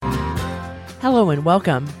Hello and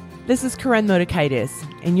welcome. This is Karen Motikaitis,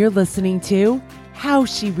 and you're listening to How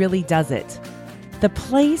She Really Does It, the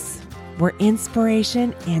place where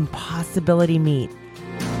inspiration and possibility meet.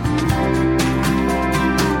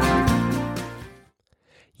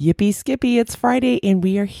 Yippee skippy, it's Friday, and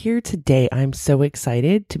we are here today. I'm so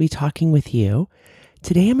excited to be talking with you.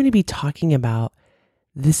 Today I'm going to be talking about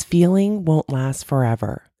this feeling won't last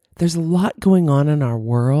forever. There's a lot going on in our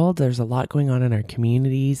world. There's a lot going on in our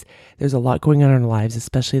communities. There's a lot going on in our lives,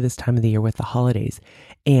 especially this time of the year with the holidays.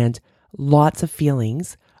 And lots of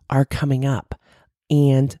feelings are coming up.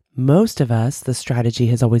 And most of us, the strategy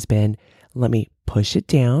has always been, let me push it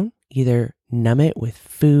down, either numb it with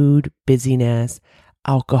food, busyness,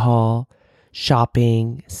 alcohol,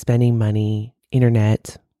 shopping, spending money,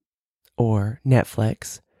 internet, or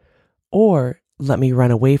Netflix, or let me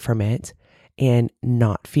run away from it and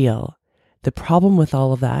not feel. The problem with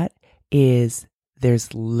all of that is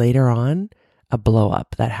there's later on a blow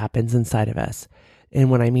up that happens inside of us.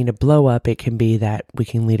 And when I mean a blow up, it can be that we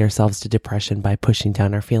can lead ourselves to depression by pushing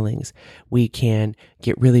down our feelings. We can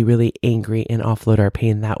get really, really angry and offload our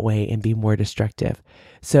pain that way and be more destructive.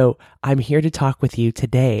 So I'm here to talk with you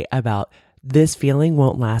today about this feeling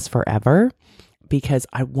won't last forever, because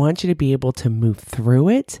I want you to be able to move through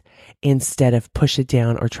it instead of push it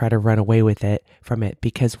down or try to run away with it from it.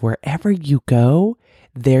 Because wherever you go,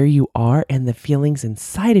 there you are, and the feelings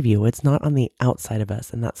inside of you, it's not on the outside of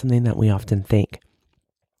us. And that's something that we often think.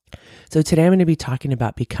 So today I'm going to be talking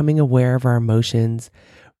about becoming aware of our emotions,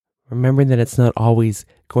 remembering that it's not always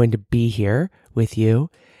going to be here with you.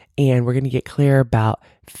 And we're going to get clear about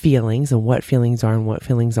feelings and what feelings are and what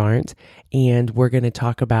feelings aren't. And we're going to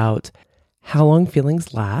talk about how long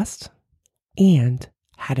feelings last, and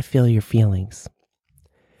how to feel your feelings.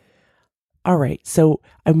 All right, so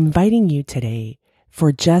I'm inviting you today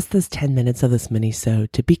for just this 10 minutes of this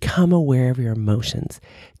minisode to become aware of your emotions,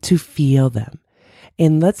 to feel them.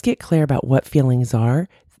 And let's get clear about what feelings are.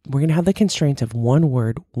 We're going to have the constraint of one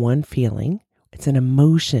word, one feeling. It's an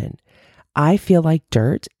emotion. I feel like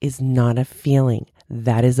dirt is not a feeling.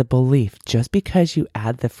 That is a belief. Just because you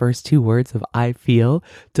add the first two words of I feel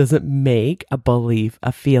doesn't make a belief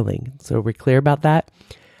a feeling. So we're clear about that.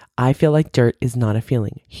 I feel like dirt is not a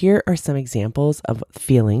feeling. Here are some examples of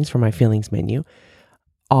feelings from my feelings menu.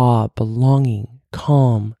 Awe, belonging,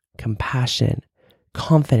 calm, compassion,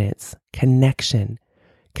 confidence, connection,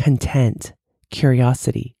 content,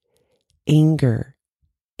 curiosity, anger,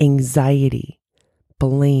 anxiety,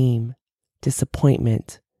 blame,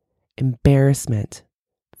 disappointment, embarrassment,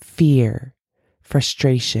 fear,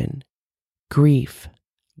 frustration, grief,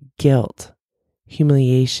 guilt,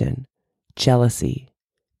 humiliation, jealousy,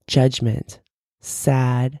 judgment,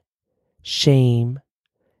 sad, shame,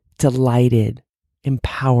 delighted,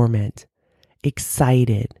 empowerment,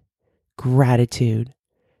 excited, gratitude,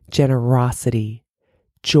 generosity,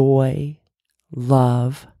 joy,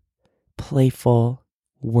 love, playful,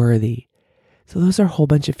 worthy. So those are a whole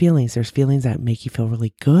bunch of feelings. There's feelings that make you feel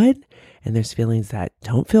really good, and there's feelings that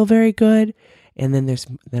don't feel very good. And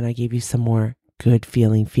then I gave you some more good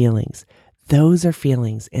feeling feelings. Those are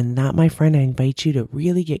feelings. And that, my friend, I invite you to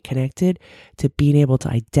really get connected to being able to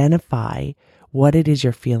identify what it is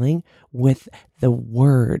you're feeling with the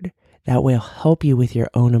word that will help you with your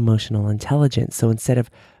own emotional intelligence. So instead of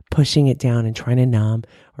pushing it down and trying to numb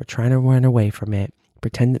or trying to run away from it,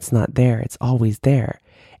 pretend it's not there. It's always there.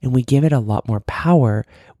 And we give it a lot more power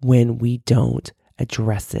when we don't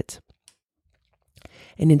address it.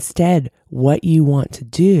 And instead, what you want to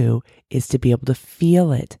do is to be able to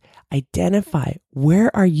feel it. Identify,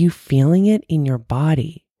 where are you feeling it in your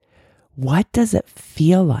body? What does it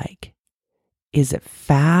feel like? Is it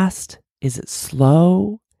fast? Is it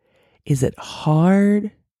slow? Is it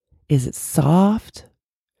hard? Is it soft?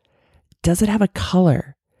 Does it have a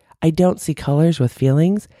color? I don't see colors with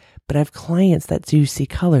feelings, but I have clients that do see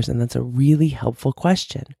colors, and that's a really helpful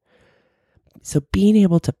question. So being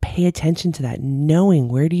able to pay attention to that, knowing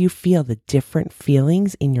where do you feel the different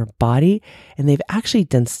feelings in your body, and they've actually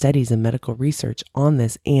done studies and medical research on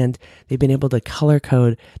this, and they've been able to color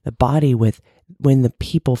code the body with when the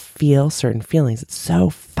people feel certain feelings. It's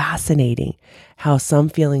so fascinating how some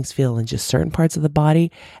feelings feel in just certain parts of the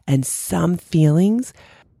body, and some feelings,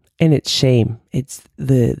 and it's shame. It's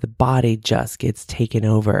the body just gets taken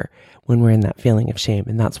over when we're in that feeling of shame.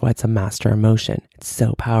 And that's why it's a master emotion. It's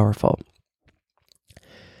so powerful.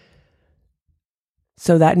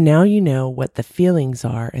 So that now you know what the feelings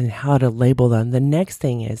are and how to label them. The next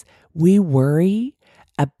thing is we worry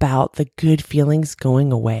about the good feelings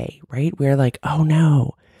going away, right? We're like, oh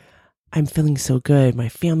no, I'm feeling so good. My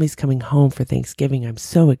family's coming home for Thanksgiving. I'm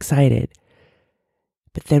so excited.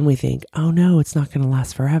 But then we think, oh no, it's not going to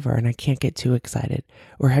last forever and I can't get too excited.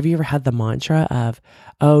 Or have you ever had the mantra of,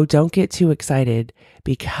 oh, don't get too excited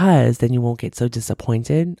because then you won't get so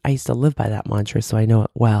disappointed? I used to live by that mantra, so I know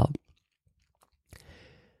it well.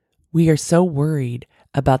 We are so worried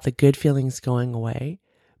about the good feelings going away.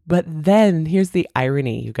 But then here's the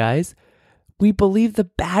irony, you guys. We believe the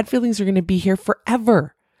bad feelings are going to be here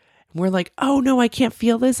forever. We're like, oh no, I can't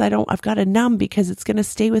feel this. I've got to numb because it's going to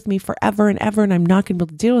stay with me forever and ever and I'm not going to be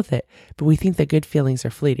able to deal with it. But we think the good feelings are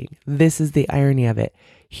fleeting. This is the irony of it.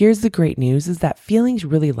 Here's the great news is that feelings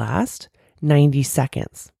really last 90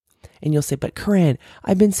 seconds. And you'll say, but Corinne,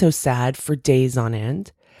 I've been so sad for days on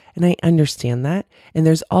end. And I understand that. And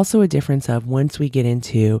there's also a difference of once we get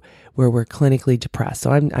into where we're clinically depressed.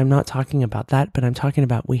 So I'm not talking about that, but I'm talking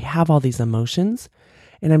about we have all these emotions.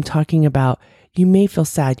 And I'm talking about you may feel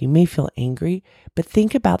sad, you may feel angry, but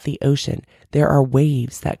think about the ocean. There are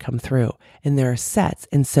waves that come through and there are sets.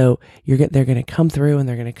 And so they're going to come through and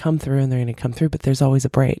they're going to come through and they're going to come through, but there's always a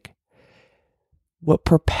break. What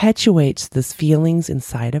perpetuates these feelings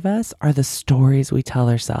inside of us are the stories we tell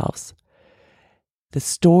ourselves. The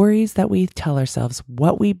stories that we tell ourselves,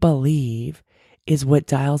 what we believe is what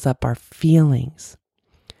dials up our feelings.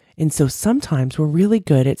 And so sometimes we're really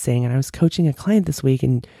good at saying, and I was coaching a client this week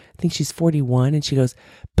and I think she's 41 and she goes,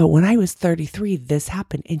 but when I was 33, this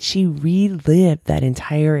happened. And she relived that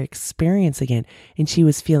entire experience again. And she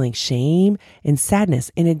was feeling shame and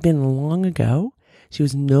sadness. And it had been long ago. She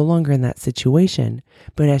was no longer in that situation.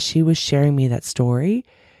 But as she was sharing me that story,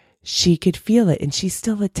 she could feel it. And she's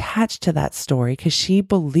still attached to that story because she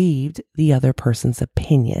believed the other person's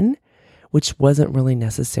opinion, which wasn't really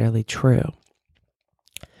necessarily true.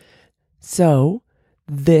 So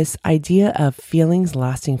this idea of feelings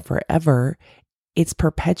lasting forever, it's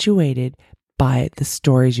perpetuated by the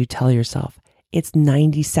stories you tell yourself. It's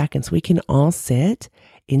 90 seconds. We can all sit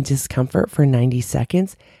in discomfort for 90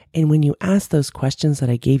 seconds. And when you ask those questions that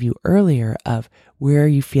I gave you earlier of where are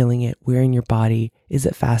you feeling it? Where in your body? Is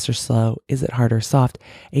it fast or slow? Is it hard or soft?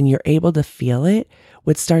 And you're able to feel it.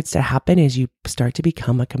 What starts to happen is you start to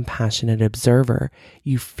become a compassionate observer.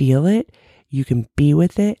 You feel it. You can be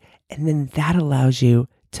with it. And then that allows you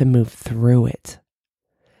to move through it.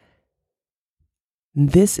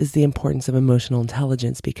 This is the importance of emotional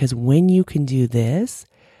intelligence because when you can do this,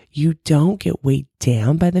 you don't get weighed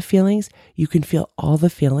down by the feelings. You can feel all the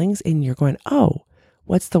feelings and you're going, oh,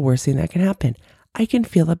 what's the worst thing that can happen? I can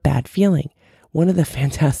feel a bad feeling. One of the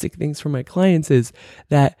fantastic things for my clients is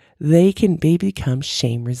that they become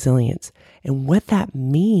shame resilient. And what that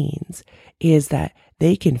means is that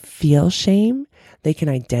they can feel shame. They can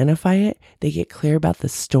identify it. They get clear about the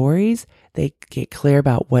stories. They get clear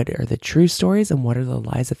about what are the true stories and what are the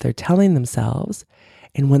lies that they're telling themselves.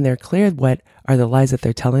 And when they're clear what are the lies that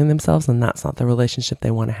they're telling themselves and that's not the relationship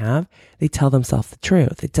they want to have, they tell themselves the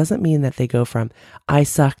truth. It doesn't mean that they go from I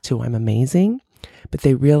suck to I'm amazing, but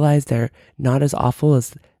they realize they're not as awful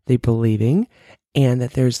as they're believing and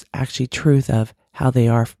that there's actually truth of how they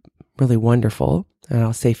are really wonderful. And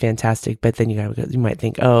I'll say fantastic, but then you might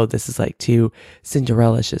think, oh, this is like too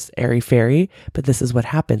Cinderella, just airy fairy. But this is what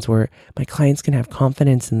happens where my clients can have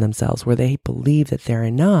confidence in themselves, where they believe that they're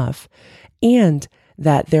enough and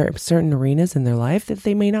that there are certain arenas in their life that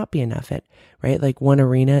they may not be enough at, right? Like one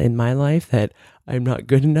arena in my life that I'm not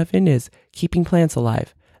good enough in is keeping plants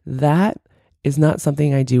alive. That is not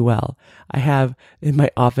something I do well. I have in my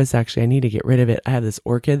office, actually, I need to get rid of it. I have this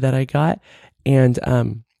orchid that I got and,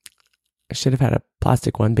 I should have had a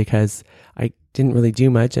plastic one because I didn't really do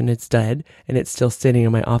much and it's dead and it's still sitting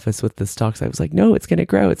in my office with the stalks. I was like, no, it's going to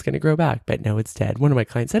grow back. But no, it's dead. One of my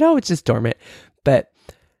clients said, oh, it's just dormant. But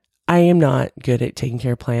I am not good at taking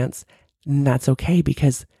care of plants. And that's okay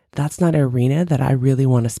because that's not an arena that I really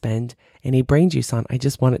want to spend any brain juice on. I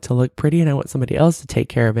just want it to look pretty and I want somebody else to take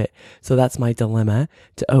care of it. So that's my dilemma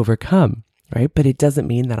to overcome. Right? But it doesn't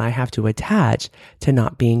mean that I have to attach to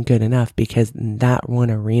not being good enough because in that one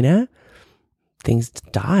arena, things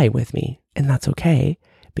die with me. And that's okay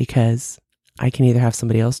because I can either have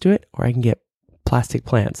somebody else do it or I can get plastic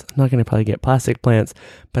plants. I'm not going to probably get plastic plants,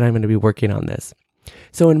 but I'm going to be working on this.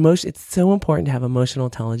 So it's so important to have emotional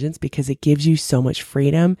intelligence because it gives you so much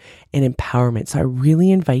freedom and empowerment. So I really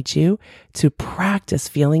invite you to practice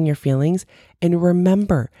feeling your feelings and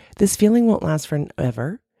remember this feeling won't last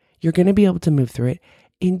forever. You're going to be able to move through it.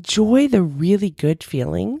 Enjoy the really good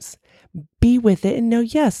feelings. Be with it and know,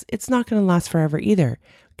 yes, it's not going to last forever either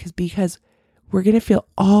because we're going to feel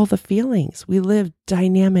all the feelings. We live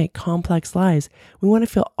dynamic, complex lives. We want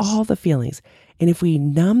to feel all the feelings. And if we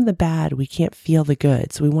numb the bad, we can't feel the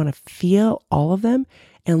good. So we want to feel all of them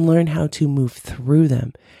and learn how to move through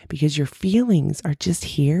them, because your feelings are just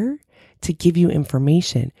here to give you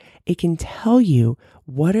information. It can tell you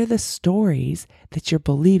what are the stories that you're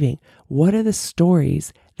believing, what are the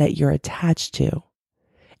stories that you're attached to.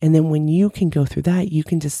 And then when you can go through that, you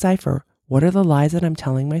can decipher, what are the lies that I'm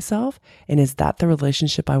telling myself? And is that the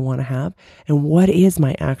relationship I want to have? And what is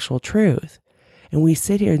my actual truth? And we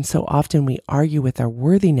sit here and so often we argue with our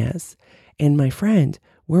worthiness. And my friend,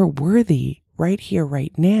 we're worthy right here,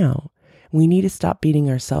 right now. We need to stop beating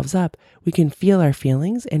ourselves up. We can feel our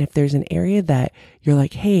feelings. And if there's an area that you're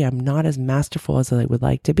like, hey, I'm not as masterful as I would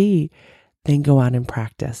like to be, then go out and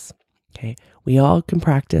practice. Okay. We all can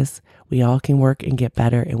practice. We all can work and get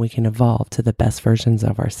better, and we can evolve to the best versions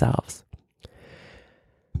of ourselves.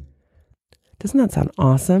 Doesn't that sound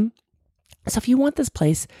awesome? So if you want this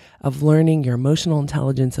place of learning your emotional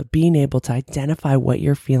intelligence, of being able to identify what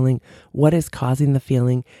you're feeling, what is causing the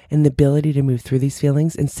feeling, and the ability to move through these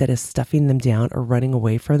feelings instead of stuffing them down or running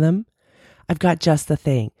away from them, I've got just the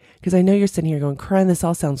thing. Because I know you're sitting here going, Corinne, this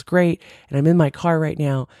all sounds great, and I'm in my car right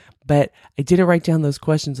now, but I didn't write down those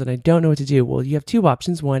questions and I don't know what to do. Well, you have two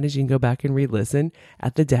options. One is you can go back and re-listen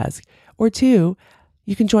at the desk. Or two,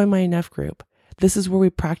 you can join my Enough group. This is where we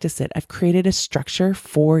practice it. I've created a structure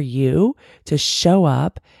for you to show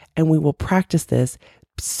up, and we will practice this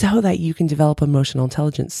so that you can develop emotional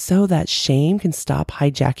intelligence, so that shame can stop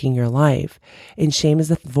hijacking your life. And shame is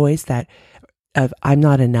the voice that of I'm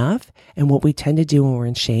not enough. And what we tend to do when we're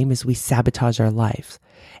in shame is we sabotage our lives.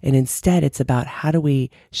 And instead, it's about how do we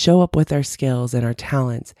show up with our skills and our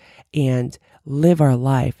talents and live our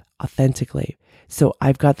life authentically. So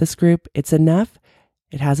I've got this group. It's Enough.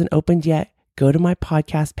 It hasn't opened yet. Go to my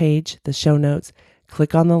podcast page, the show notes,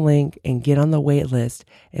 click on the link and get on the wait list,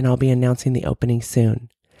 and I'll be announcing the opening soon.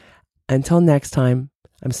 Until next time,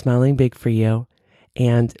 I'm smiling big for you.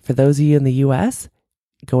 And for those of you in the US,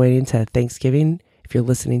 going into Thanksgiving, if you're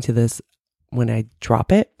listening to this when I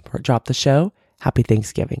drop it or drop the show, happy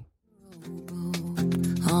Thanksgiving.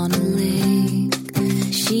 On a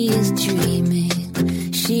lake, she is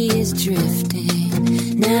dreaming, she is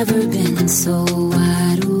drifting, never been so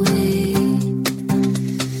wide awake.